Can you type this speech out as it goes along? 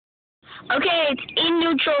Okay, it's in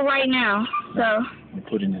neutral right now. So I'm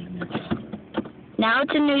putting it in neutral. now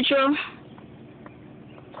it's in neutral.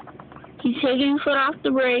 He's taking his foot off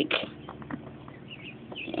the brake.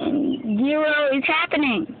 And 0 is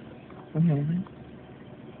happening. I'm moving.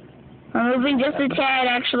 We're moving just a tad,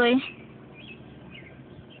 actually.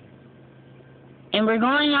 And we're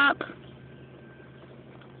going up.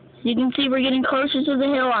 As you can see, we're getting closer to the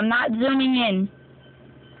hill. I'm not zooming in.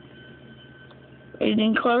 We're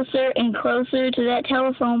getting closer and closer to that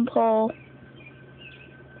telephone pole.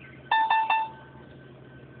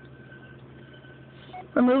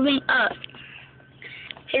 We're moving up.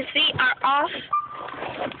 His feet are off.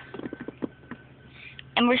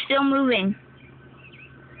 And we're still moving.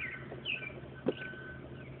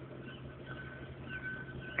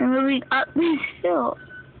 We're moving up this hill.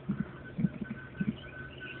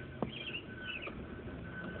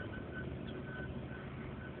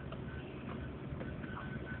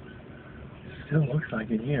 Still looks like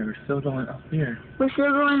it here. We're still going up here. We're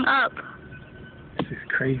still going up. This is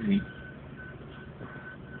crazy.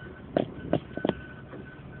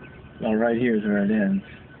 Well, right here is where it ends.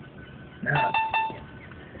 Now.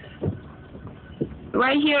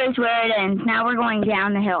 Right here is where it ends. Now we're going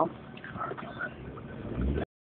down the hill.